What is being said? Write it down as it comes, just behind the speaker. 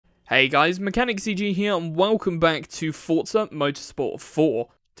Hey guys, Mechanic CG here and welcome back to Forza Motorsport 4.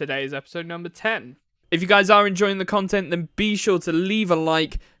 Today is episode number 10. If you guys are enjoying the content, then be sure to leave a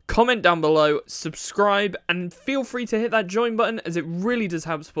like, comment down below, subscribe, and feel free to hit that join button as it really does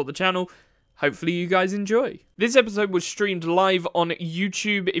help support the channel. Hopefully you guys enjoy. This episode was streamed live on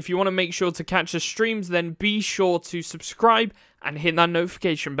YouTube. If you want to make sure to catch the streams, then be sure to subscribe and hit that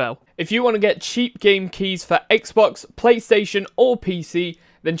notification bell. If you want to get cheap game keys for Xbox, PlayStation, or PC,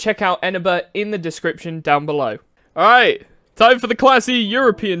 then check out Eneba in the description down below. Alright, time for the classy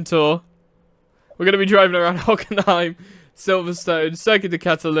European tour. We're going to be driving around Hockenheim, Silverstone, Circuit de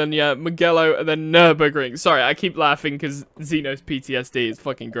Catalunya, Mugello, and then Nurburgring. Sorry, I keep laughing because Zeno's PTSD is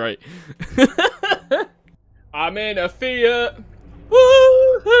fucking great. I'm in a Fiat.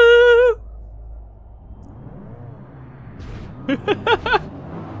 Woohoo!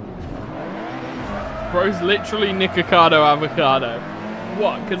 Bro's literally Nikocado avocado.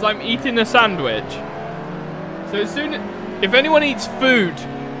 What? Because I'm eating a sandwich. So as soon as... If anyone eats food,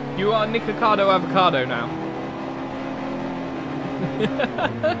 you are Nikocado avocado now.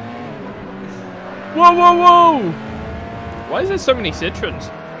 Whoa, whoa, whoa! Why is there so many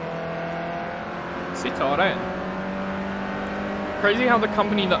Citroens? Citroen. Crazy how the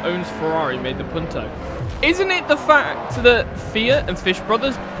company that owns Ferrari made the Punto. Isn't it the fact that Fiat and Fish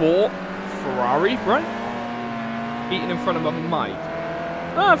Brothers bought Ferrari, right? Eating in front of a mic.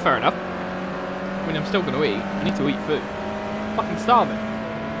 Ah, fair enough. I mean, I'm still going to eat. I need to eat food. I'm fucking starving.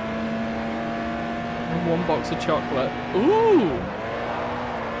 And one box of chocolate. Ooh!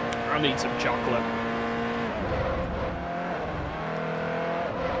 I need some chocolate.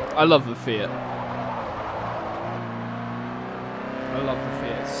 I love the Fiat. I love the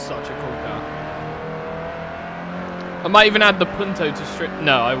Fiat. It's such a cool car. I might even add the Punto to stream.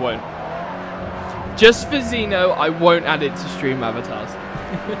 No, I won't. Just for Zeno, I won't add it to stream avatars.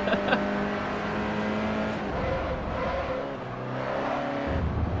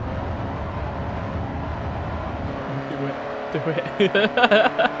 Do it.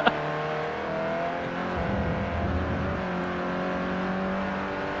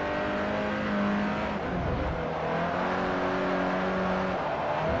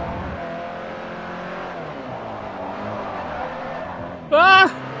 Ah!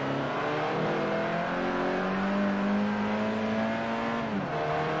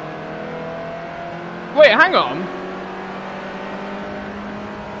 Wait, hang on.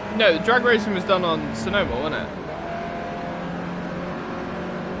 No, the drag racing was done on Sonoma, wasn't it?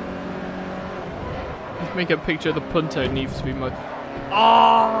 Let's make a picture of the Punto. Needs to be mod.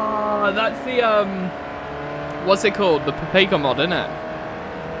 Ah, that's the what's it called? The Papega mod, isn't it?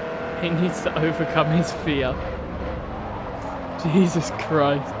 He needs to overcome his fear. Jesus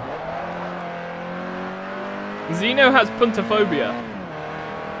Christ. Zeno has puntophobia.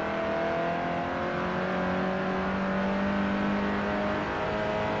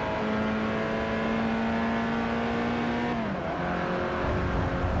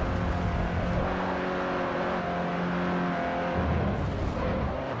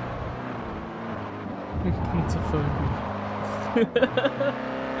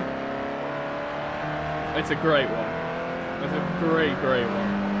 It's a great one. It's a great, great one.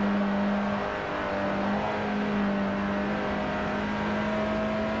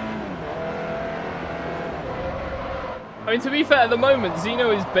 I mean, to be fair, at the moment,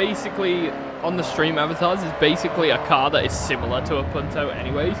 Zeno is basically, on the stream avatars, is basically a car that is similar to a Punto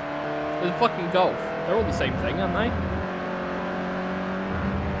anyways. There's a fucking Golf. They're all the same thing, aren't they?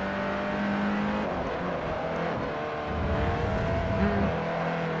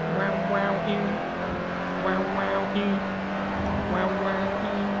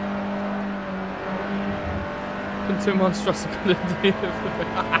 Punto monstrous.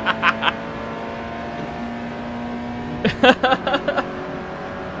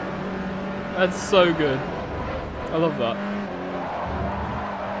 That's so good. I love that.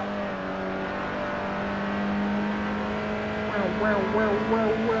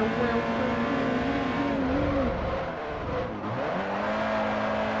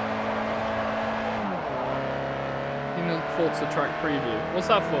 You know, Forza track preview. What's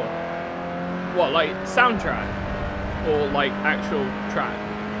that for? What, like soundtrack? Or like actual track?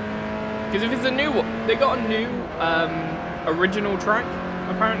 Because if it's a new one, they got a new original track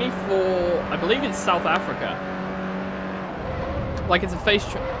apparently for, I believe it's South Africa. Like it's a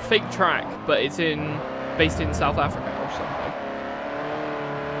fake track, but it's based in South Africa or something,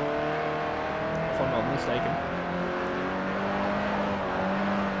 if I'm not mistaken.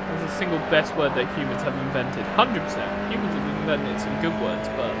 That's the single best word that humans have invented. 100%. Humans have invented some good words,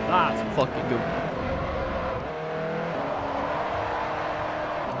 but that's a fucking good one.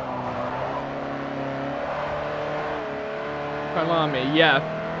 Kalami, yeah.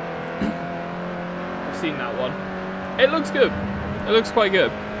 I've seen that one. It looks good. It looks quite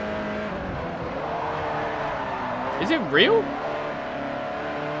good. Is it real?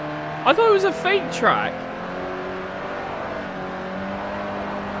 I thought it was a fake track.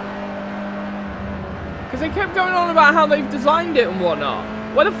 Because they kept going on about how they've designed it and whatnot.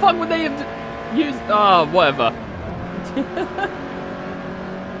 Why the fuck would they have used... Ah, whatever.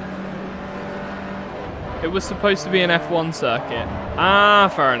 It was supposed to be an F1 circuit.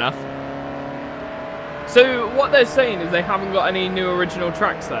 Ah, fair enough. So what they're saying is they haven't got any new original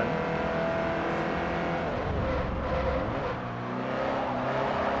tracks then?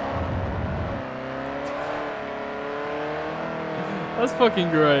 That's fucking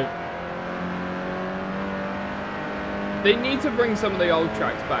great. They need to bring some of the old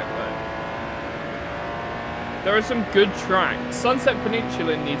tracks back though. There are some good tracks. Sunset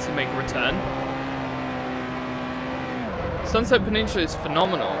Peninsula needs to make a return. Sunset Peninsula is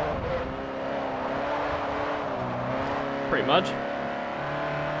phenomenal. Pretty much.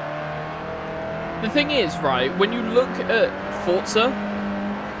 The thing is, right, when you look at Forza,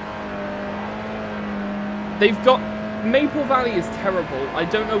 they've got... Maple Valley is terrible. I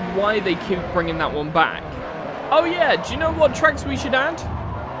don't know why they keep bringing that one back. Oh yeah, do you know what tracks we should add?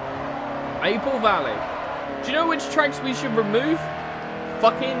 Maple Valley. Do you know which tracks we should remove?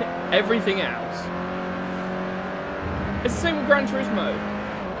 Fucking everything else. It's the same with Gran Turismo.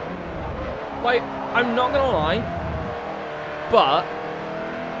 Like, I'm not gonna lie, but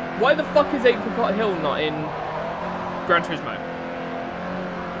why the fuck is Apricot Hill not in Gran Turismo?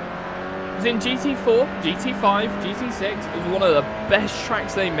 It was in GT4, GT5, GT6. It was one of the best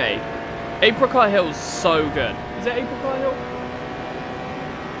tracks they made. Apricot Hill is so good. Is it Apricot Hill?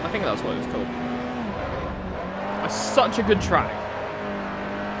 I think that's what it was called. It's such a good track.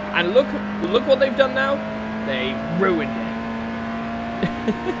 And look what they've done now. They ruined it.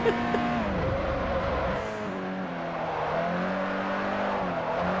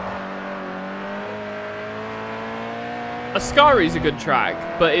 Ascari is a good track,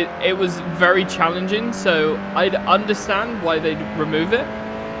 but it was very challenging, so I'd understand why they'd remove it.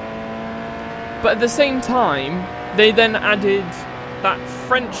 But at the same time, they then added that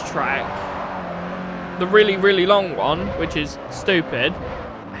French track, the really, really long one, which is stupid.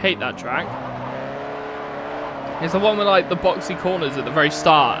 I hate that track. It's the one with like the boxy corners at the very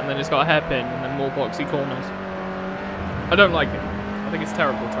start, and then it's got a hairpin, and then more boxy corners. I don't like it. I think it's a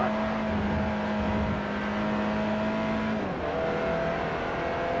terrible track.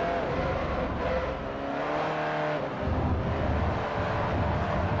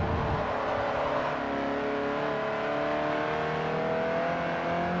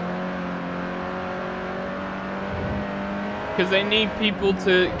 Because they need people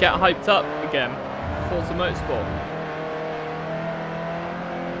to get hyped up again. Forza Motorsport.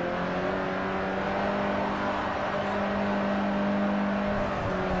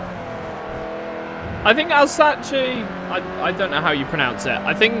 I think Alsace, I don't know how you pronounce it.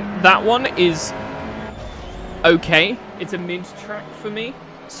 I think that one is okay. It's a mid track for me,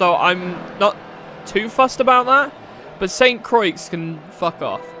 so I'm not too fussed about that. But St. Croix can fuck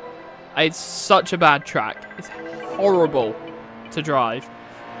off. It's such a bad track. It's horrible to drive.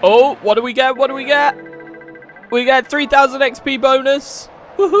 Oh, what do we get? What do we get? We get 3,000 XP bonus.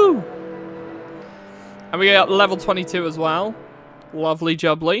 Woohoo! And we got level 22 as well. Lovely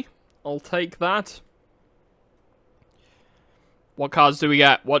jubbly. I'll take that. What cars do we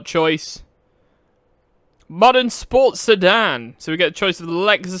get? What choice? Modern sports sedan. So we get a choice of the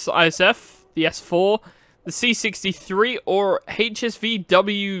Lexus ISF, the S4, the C63, or HSV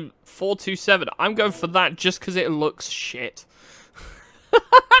W427. I'm going for that just because it looks shit.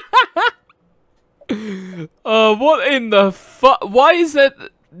 What in the fuck? Why is it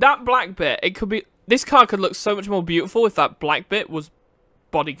that black bit? It could be. This car could look so much more beautiful if that black bit was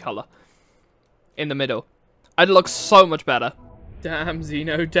body color in the middle. I'd look so much better. Damn,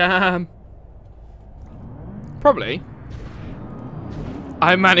 Zeno, damn. Probably.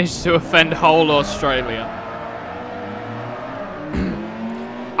 I managed to offend whole Australia.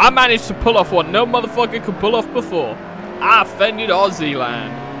 I managed to pull off what no motherfucker could pull off before. I offended Aussie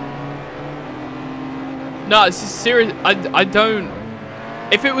land. No, this is serious. I don't...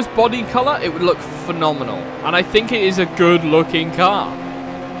 If it was body color, it would look phenomenal. And I think it is a good looking car.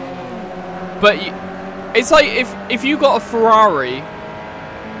 But it's like if you got a Ferrari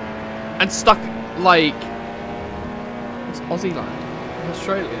and stuck like... It's Aussie land.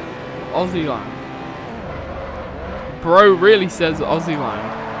 Australia. Aussie land. Bro really says Aussie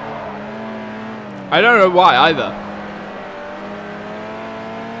land. I don't know why either.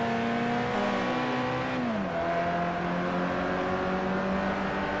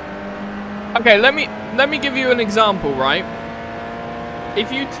 Okay, let me give you an example, right?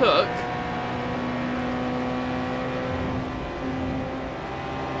 If you took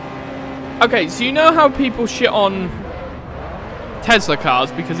okay, so you know how people shit on Tesla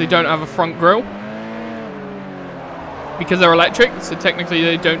cars because they don't have a front grille? Because they're electric, so technically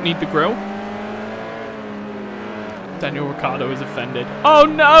they don't need the grille. Daniel Ricciardo is offended. Oh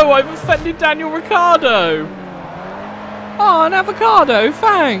no, I've offended Daniel Ricciardo! Oh, an avocado,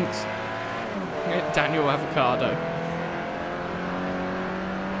 thanks! Daniel Avocado.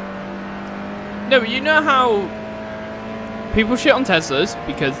 No, but you know how people shit on Teslas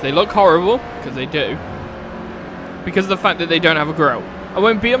because they look horrible, because they do, because of the fact that they don't have a grille. And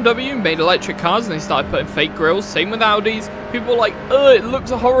when BMW made electric cars and they started putting fake grills, same with Audis, people were like, ugh, it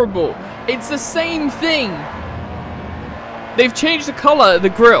looks horrible. It's the same thing. They've changed the colour of the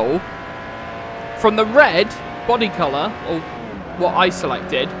grille from the red body colour, or what I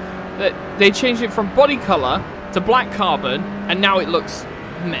selected, they changed it from body colour to black carbon, and now it looks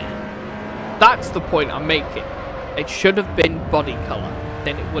meh. That's the point I'm making. It should have been body colour,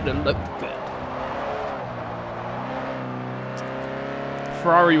 then it would have looked good.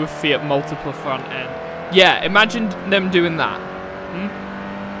 Ferrari with Fiat multiple front end. Yeah, imagine them doing that.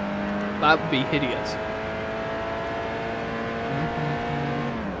 That would be hideous.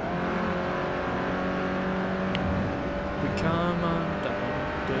 We come on down.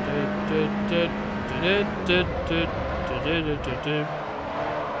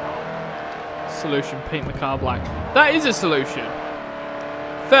 Solution, paint the car black. That is a solution.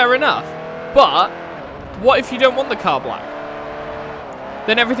 Fair enough. But what if you don't want the car black?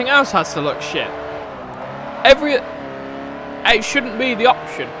 Then everything else has to look shit. It shouldn't be the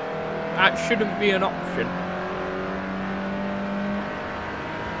option. That shouldn't be an option.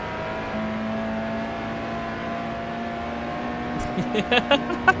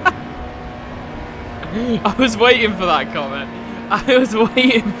 I was waiting for that comment. I was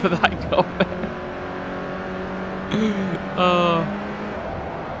waiting for that comment. Oh.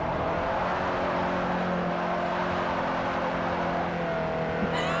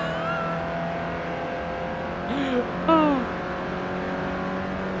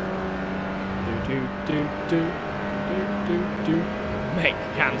 Mate,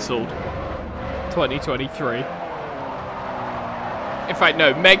 cancelled. 2023. In fact,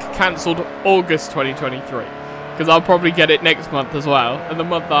 no, Meg cancelled August 2023. Because I'll probably get it next month as well. And the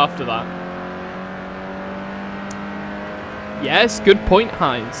month after that. Yes, good point,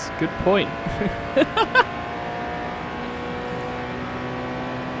 Heinz. Good point.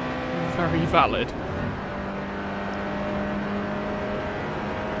 Very valid.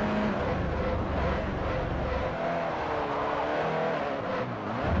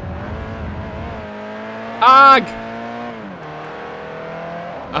 Ag!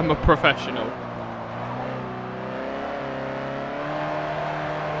 I'm a professional.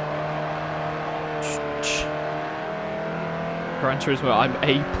 Gran Turismo, I'm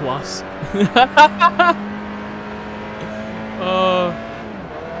A+.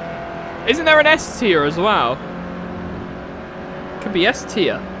 Isn't there an S tier as well? Could be S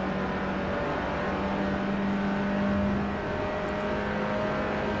tier.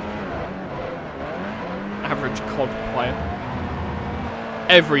 Average COD player.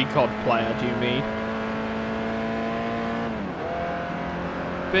 Every COD player, do you mean?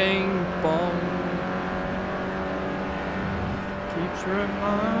 Bing bong. Keeps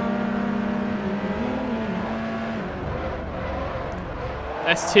reminding me.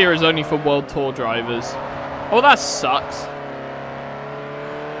 S tier is only for World Tour drivers. Oh, that sucks.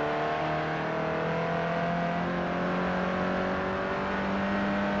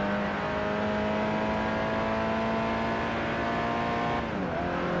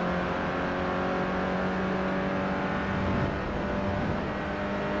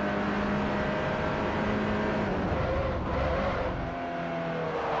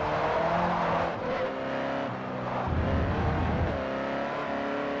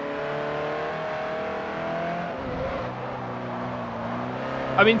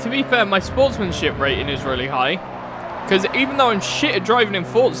 I mean, to be fair, my sportsmanship rating is really high. Because even though I'm shit at driving in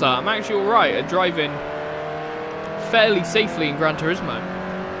Forza, I'm actually alright at driving fairly safely in Gran Turismo.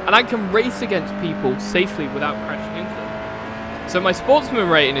 And I can race against people safely without crashing into them. So my sportsman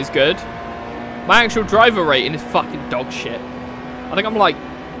rating is good. My actual driver rating is fucking dog shit. I think I'm like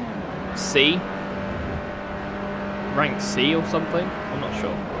C. Rank C or something. I'm not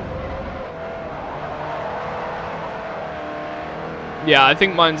sure. Yeah, I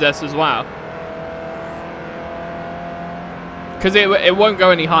think mine's S as well. Because it won't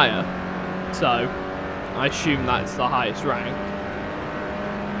go any higher. So, I assume that's the highest rank.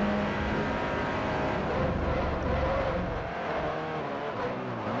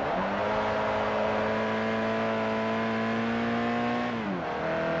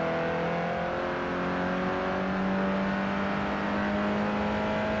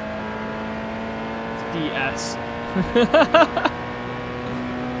 TS.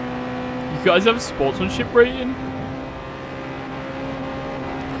 You guys have a sportsmanship rating?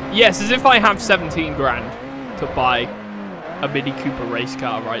 Yes, as if I have 17 grand to buy a Mini Cooper race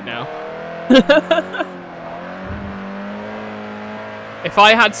car right now. If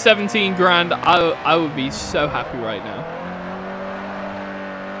I had 17 grand, I would be so happy right now.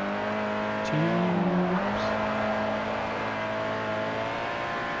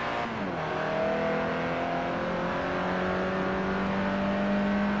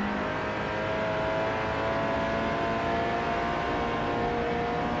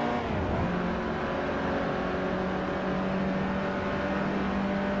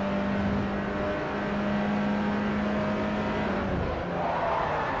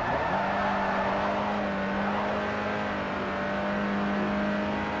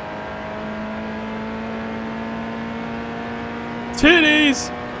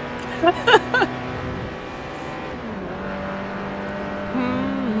 Titties!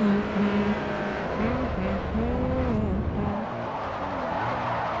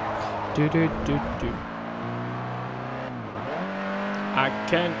 I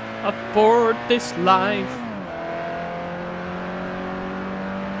can't afford this life.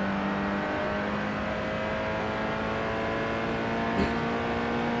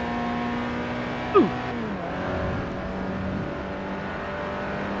 Ooh.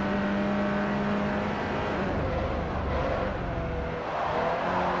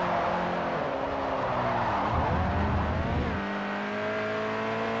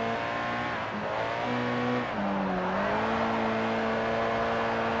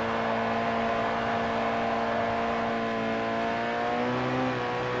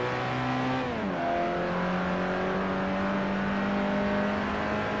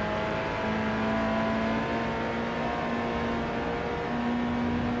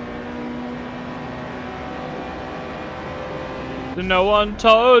 No one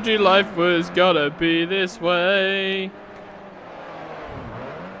told you life was gonna be this way.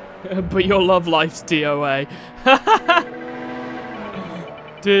 But your love life's DOA.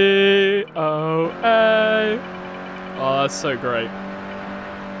 DOA. Oh, that's so great.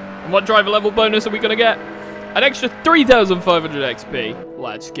 And what driver level bonus are we gonna get? An extra 3,500 XP.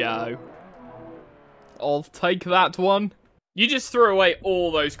 Let's go. I'll take that one. You just threw away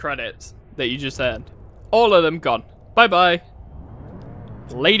all those credits that you just earned. All of them gone. Bye-bye.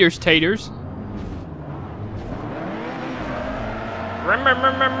 Laters, taters.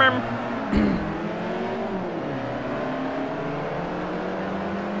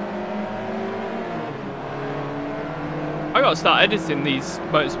 I gotta start editing these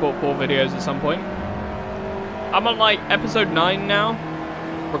Motorsport 4 videos at some point. I'm on like episode 9 now,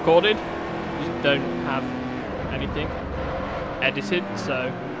 recorded. Just don't have anything edited, so.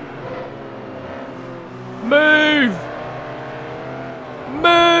 Move!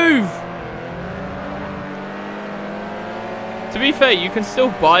 Move! To be fair, you can still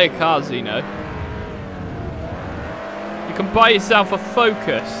buy a car, Zeno. You can buy yourself a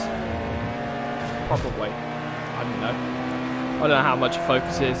Focus. Probably. I don't know. I don't know how much a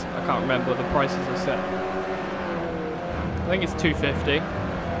Focus is. I can't remember the prices are set. I think it's $250.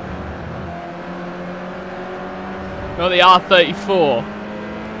 No, the R34.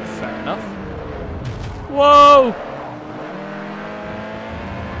 Fair enough. Whoa!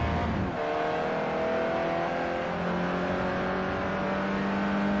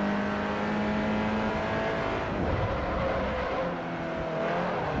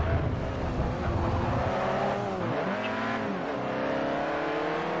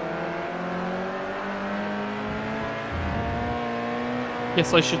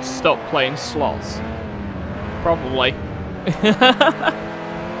 Guess I should stop playing slots. Probably.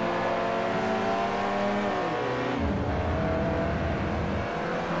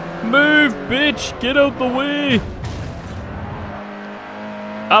 Move, bitch! Get out the way!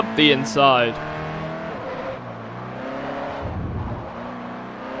 Up the inside.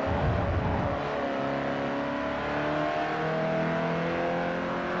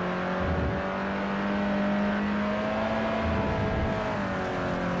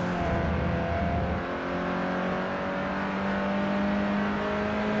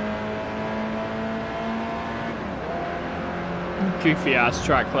 Goofy ass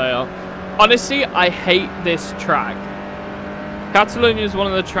track layout. Honestly, I hate this track. Catalunya is one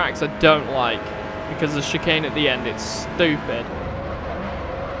of the tracks I don't like because the chicane at the end, it's stupid.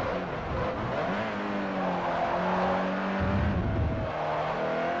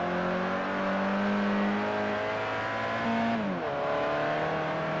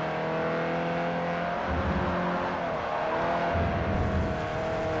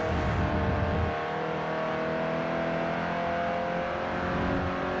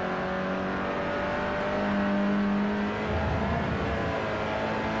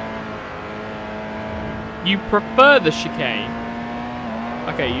 You prefer the chicane?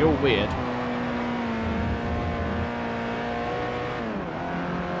 Okay, you're weird.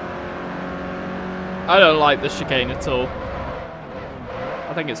 I don't like the chicane at all.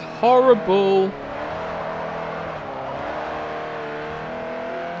 I think it's horrible.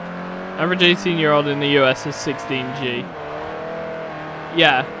 Average 18-year-old in the US is 16G.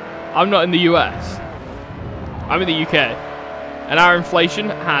 Yeah, I'm not in the US. I'm in the UK. And our inflation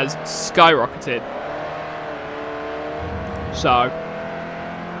has skyrocketed. So...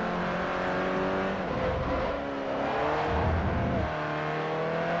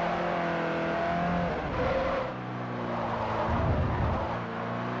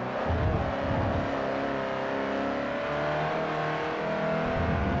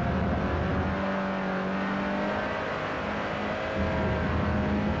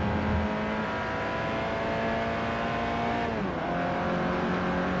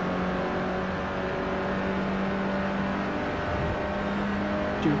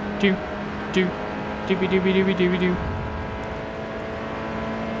 do.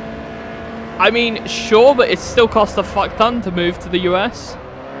 I mean, sure, but it still costs a fuck ton to move to the US.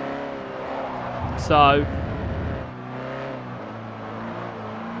 So...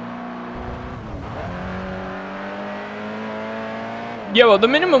 yeah, well, the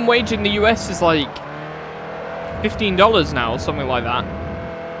minimum wage in the US is like $15 now or something like that.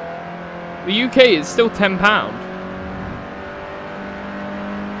 The UK is still £10.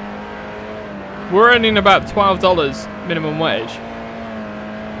 We're earning about $12 minimum wage.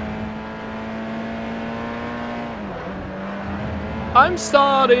 I'm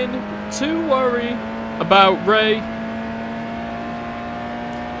starting to worry about Ray.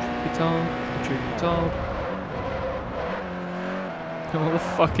 Truth be told. What the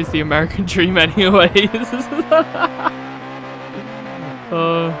fuck is the American dream anyways?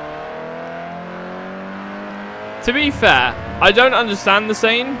 To be fair, I don't understand the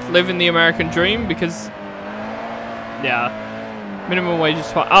saying, live in the American dream, because, yeah, minimum wage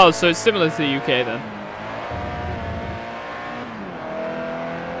is fine. Oh, so it's similar to the UK then.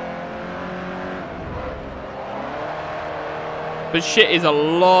 But shit is a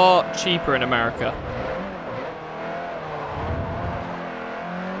lot cheaper in America.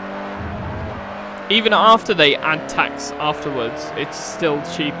 Even after they add tax afterwards, it's still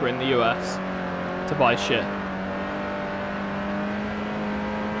cheaper in the US to buy shit.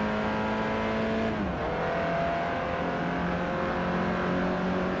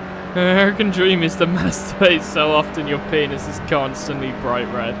 American dream is to masturbate so often your penis is constantly bright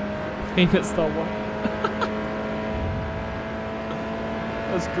red. Penis not one.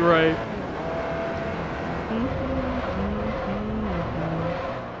 That's great.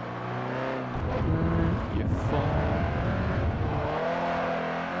 You fall.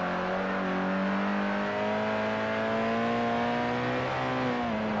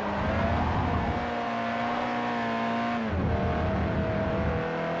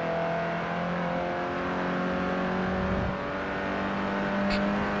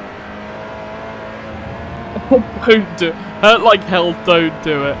 Don't do it. Hurt like hell, don't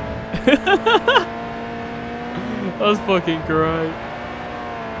do it. That's fucking great.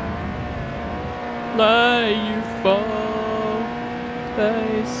 Let you fall.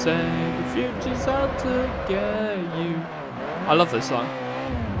 They say the future's out to get you. I love this song.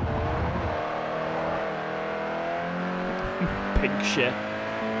 Pink shit.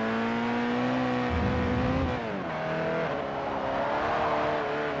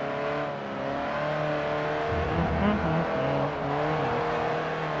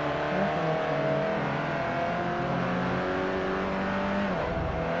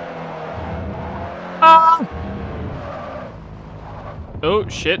 Oh,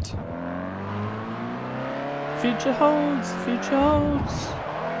 shit. Future holds, future holds.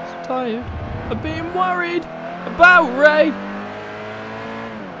 So tired of being worried about Ray.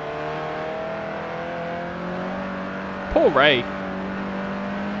 Poor Ray.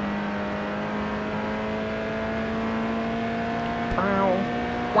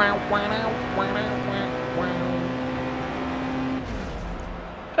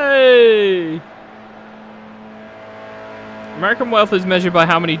 Hey! American wealth is measured by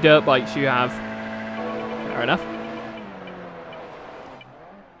how many dirt bikes you have. Fair enough.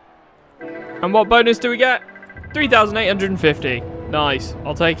 And what bonus do we get? 3,850. Nice.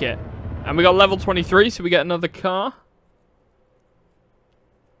 I'll take it. And we got level 23, so we get another car.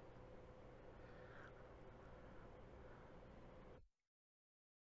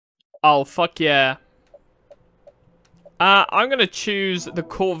 Oh, fuck yeah. I'm going to choose the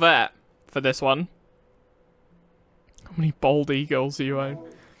Corvette for this one. How many bald eagles do you own?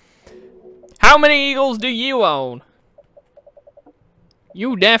 How many Eagles do you own?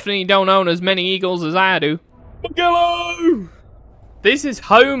 You definitely don't own as many Eagles as I do. Mugello! This is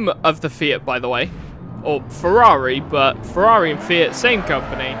home of the Fiat, by the way. Or Ferrari, but Ferrari and Fiat, same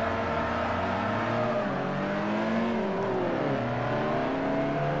company.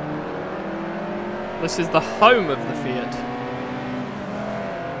 This is the home of the Fiat.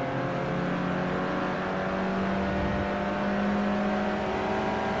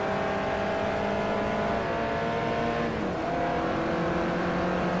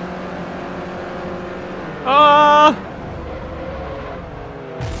 Ah!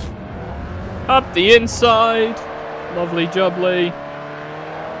 Up the inside. Lovely jubbly.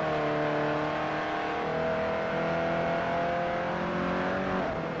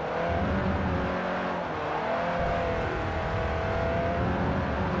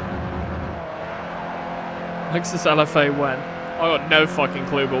 Lexus LFA when? I got no fucking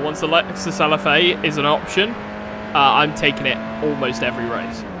clue, but once the Lexus LFA is an option, I'm taking it almost every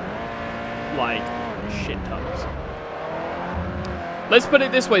race. Like, shit tons. Let's put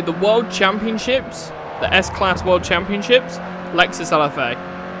it this way, the World Championships, the S-Class World Championships, Lexus LFA.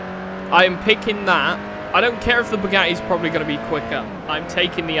 I am picking that. I don't care if the Bugatti's probably going to be quicker. I'm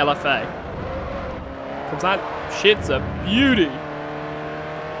taking the LFA. Because that shit's a beauty.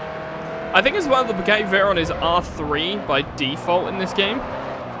 I think as well the Bugatti Veyron is R3 by default in this game.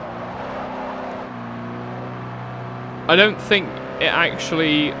 I don't think it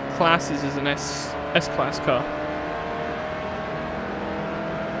actually classes as an S-Class car.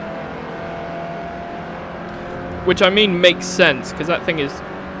 Which I mean makes sense, because that thing is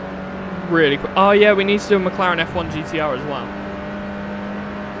really quick. Oh yeah, we need to do a McLaren F1 GTR as well.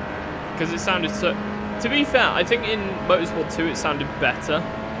 Because it sounded so... To be fair, I think in Motorsport 2 it sounded better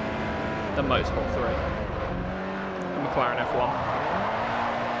than Motorsport 3. The McLaren F1.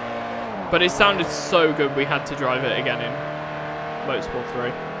 But it sounded so good we had to drive it again in Motorsport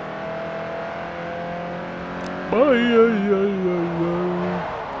 3.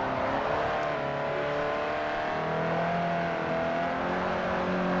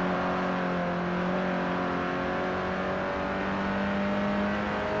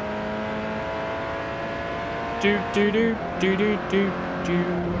 Do do do do do do do.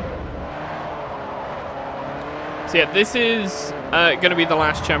 So yeah, this is going to be the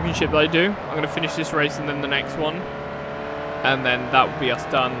last championship that I do. I'm going to finish this race and then the next one. And then that will be us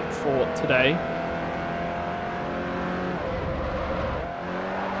done for today.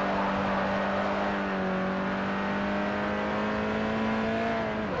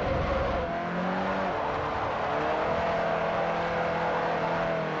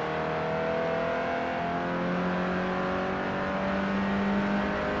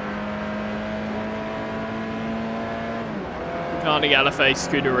 Carnegie LFA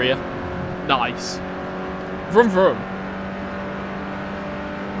Scuderia. Nice. Vroom vroom.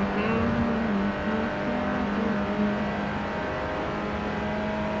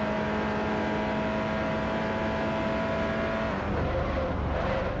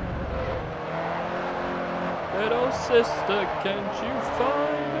 Little sister, can't you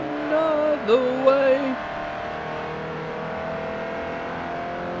find another way?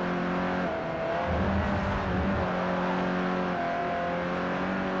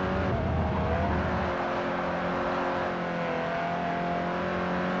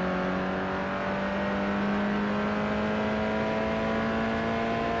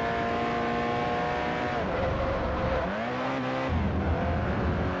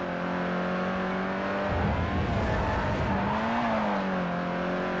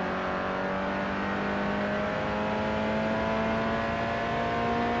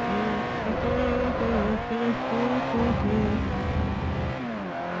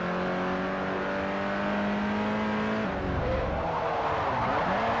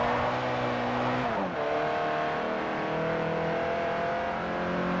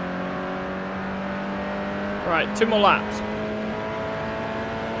 Right, 2 more laps.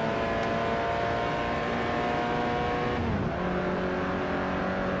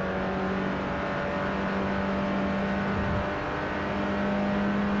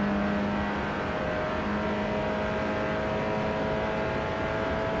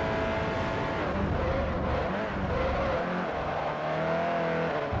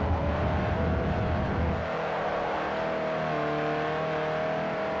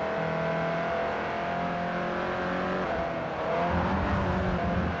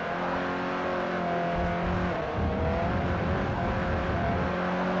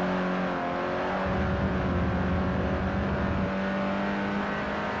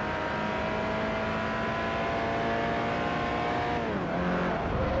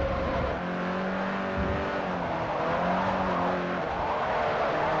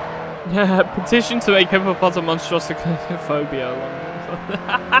 Petition to make hippopotamonstrosity-phobia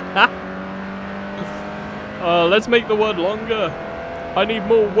longer. Let's make the word longer. I need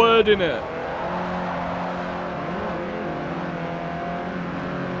more word in it.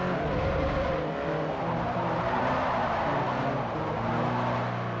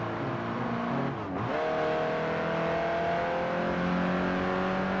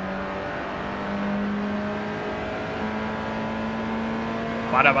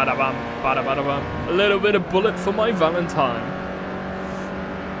 Bada-bada-bum, bada-bada-bum. A little bit of bullet for my Valentine.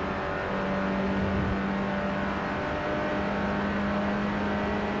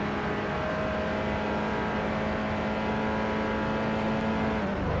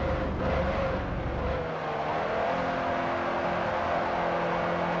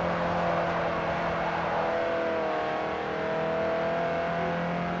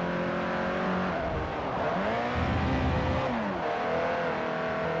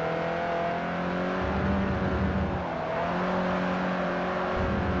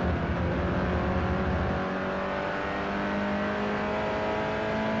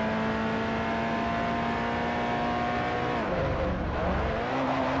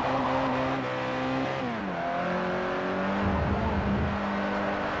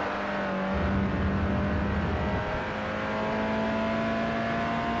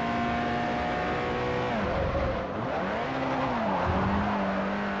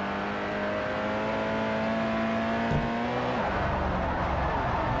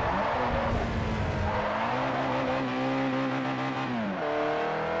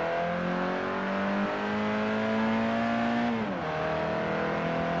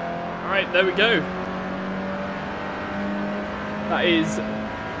 Alright, there we go. That is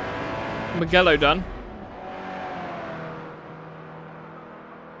Mugello done.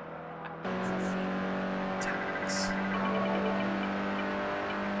 Tax.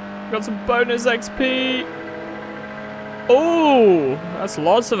 Got some bonus XP. Oh, that's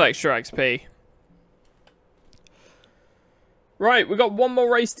lots of extra XP. Right, we got one more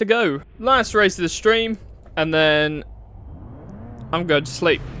race to go. Last race of the stream, and then I'm going to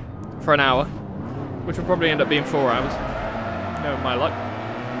sleep for an hour, which will probably end up being 4 hours. No, my luck.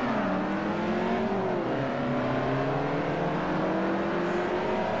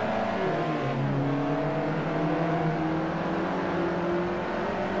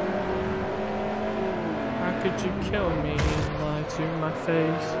 How could you kill me and lie to my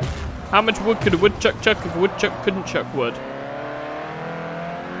face? How much wood could a woodchuck chuck if a woodchuck couldn't chuck wood?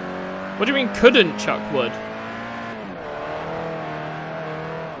 What do you mean couldn't chuck wood?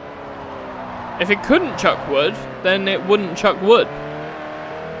 If it couldn't chuck wood, then it wouldn't chuck wood.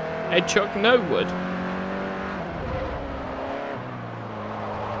 It'd chuck no wood.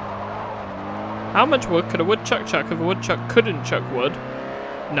 How much wood could a woodchuck chuck if a woodchuck couldn't chuck wood?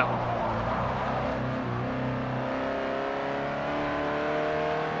 No.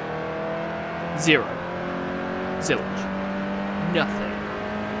 Zero. Zilch. Nothing.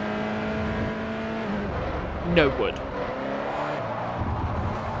 No wood.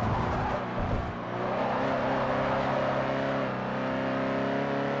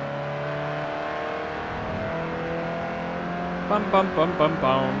 Bum bum bum bum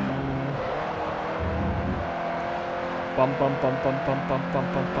bum. Bum bum bum bum bum bum bum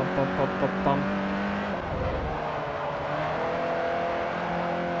bum bum bum bum bum bum.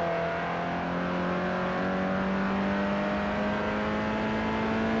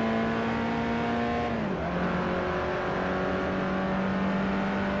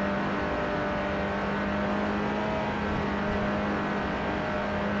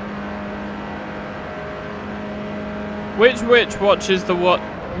 Which watches the what?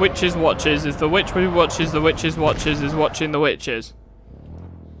 Witches watches is the witch who watches the witches watches is watching the witches.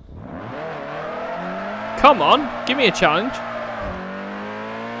 Come on, give me a challenge.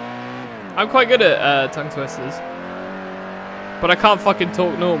 I'm quite good at tongue twisters, but I can't fucking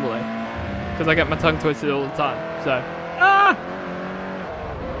talk normally because I get my tongue twisted all the time. So,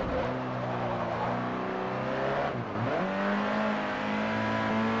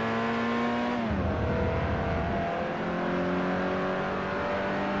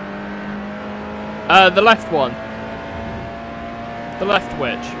 the left one. The left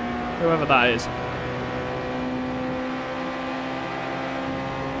witch. Whoever that is.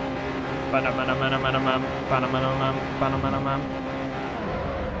 Banamanam.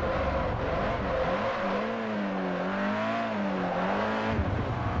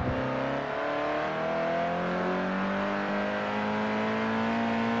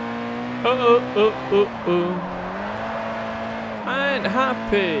 Oh. I ain't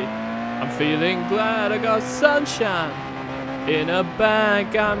happy. I'm feeling glad I got sunshine. In a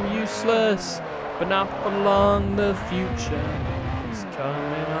bag, I'm useless, but not for long. The future is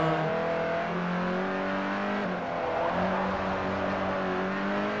coming on.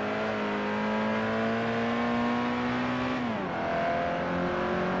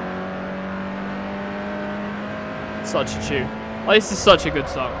 Such a tune. Oh, this is such a good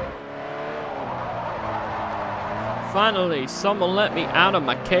song. Finally, someone let me out of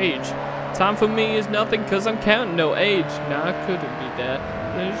my cage. Time for me is nothing cause I'm counting no age. Now I couldn't be there,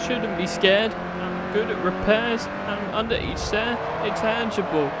 and I shouldn't be scared. I'm good at repairs, I'm under each set. It's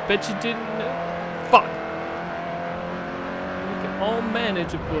tangible, bet you didn't know. Fuck. Make it all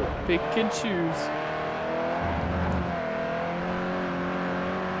manageable, pick and choose.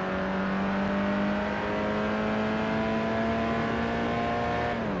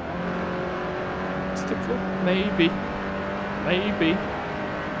 Maybe. Maybe.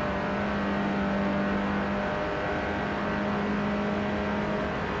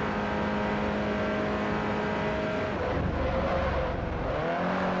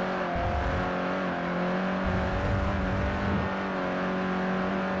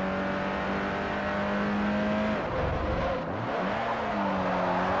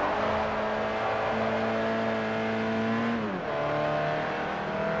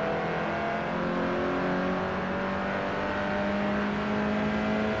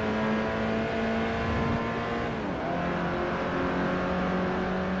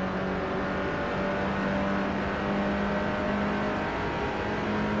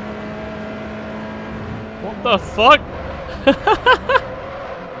 What the fuck?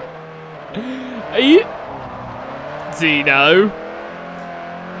 Are you... Zeno?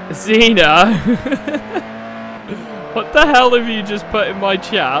 Zeno? What the hell have you just put in my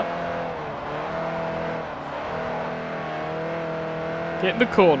chat? Get in the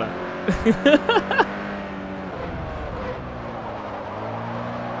corner.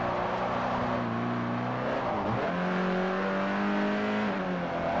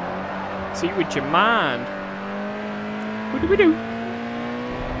 See with your mind. What do we do?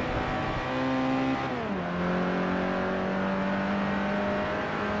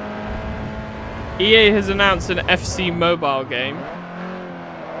 EA has announced an FC mobile game.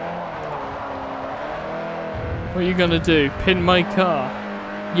 What are you gonna do? Pin my car?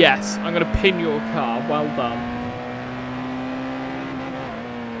 Yes, I'm gonna pin your car. Well done.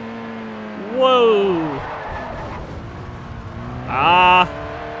 Whoa! Ah!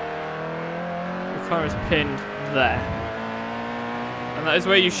 Your car is pinned there. And that is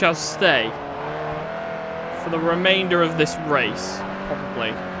where you shall stay for the remainder of this race,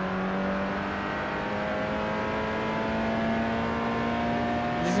 probably.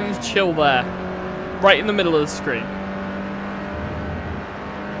 Just gonna chill there, right in the middle of the screen.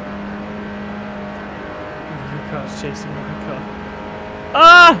 My car's chasing my car.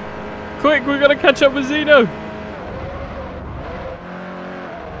 Ah! Quick, we gotta catch up with Zeno.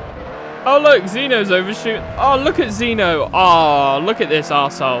 Oh look, Zeno's overshooting. Oh, look at Zeno. Oh, look at this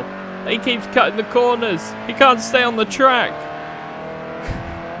arsehole. He keeps cutting the corners. He can't stay on the track.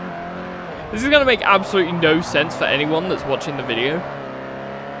 This is going to make absolutely no sense for anyone that's watching the video.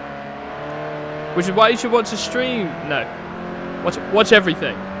 Which is why you should watch the stream. No. Watch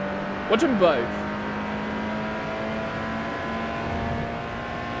everything. Watch them both.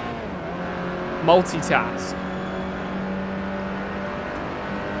 Multitask.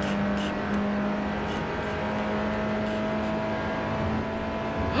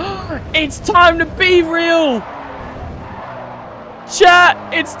 It's time to be real! Chat,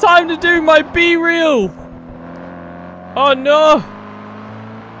 it's time to do my be real! Oh no!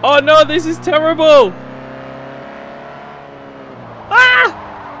 Oh no, this is terrible! Ah!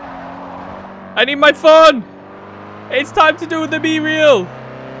 I need my phone! It's time to do the be real!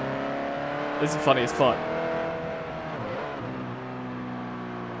 This is funny as fuck.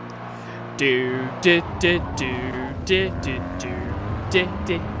 Do do do do do do do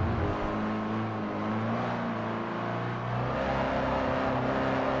do.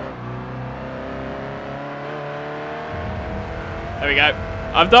 There we go.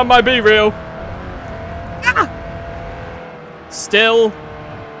 I've done my B-reel. Ah! Still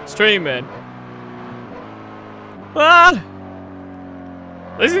streaming. Ah!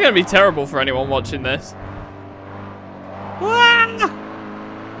 This is going to be terrible for anyone watching this. Ah!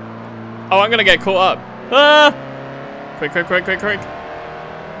 Oh, I'm going to get caught up. Ah! Quick, quick, quick, quick, quick.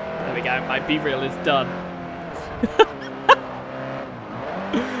 There we go. My B-reel is done.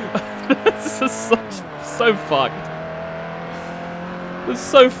 This is so fucked. It's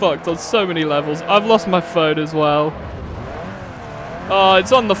so fucked on so many levels. I've lost my phone as well. Oh,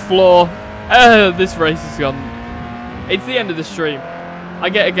 it's on the floor. This race has gone It's the end of the stream. I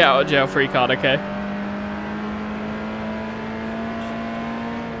get a get out of jail free card, okay?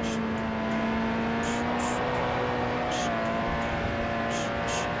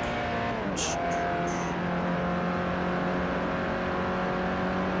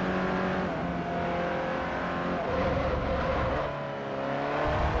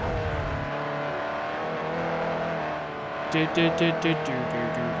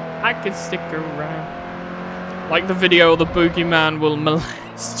 I can stick around. Like the video, the boogeyman will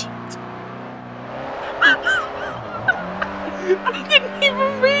molest you. I didn't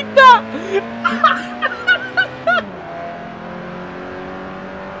even read that.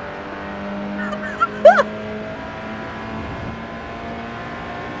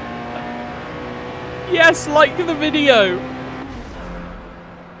 Yes, like the video.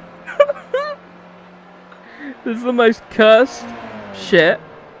 This is the most cursed shit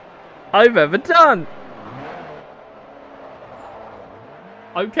I've ever done.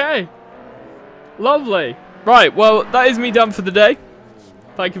 Okay. Lovely. Right, well, that is me done for the day.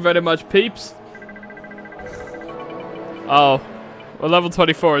 Thank you very much, peeps. Oh, we're level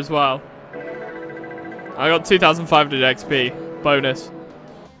 24 as well. I got 2,500 XP. Bonus.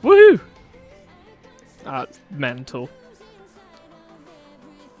 Woohoo! That's mental.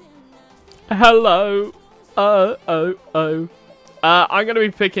 Hello. I'm going to be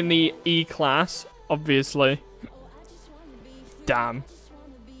picking the E-Class, obviously. Damn.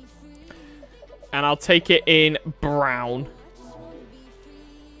 And I'll take it in brown.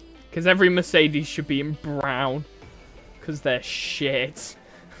 Because every Mercedes should be in brown. Because they're shit.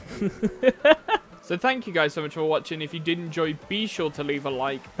 So thank you guys so much for watching. If you did enjoy, be sure to leave a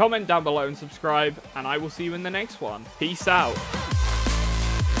like, comment down below and subscribe. And I will see you in the next one. Peace out.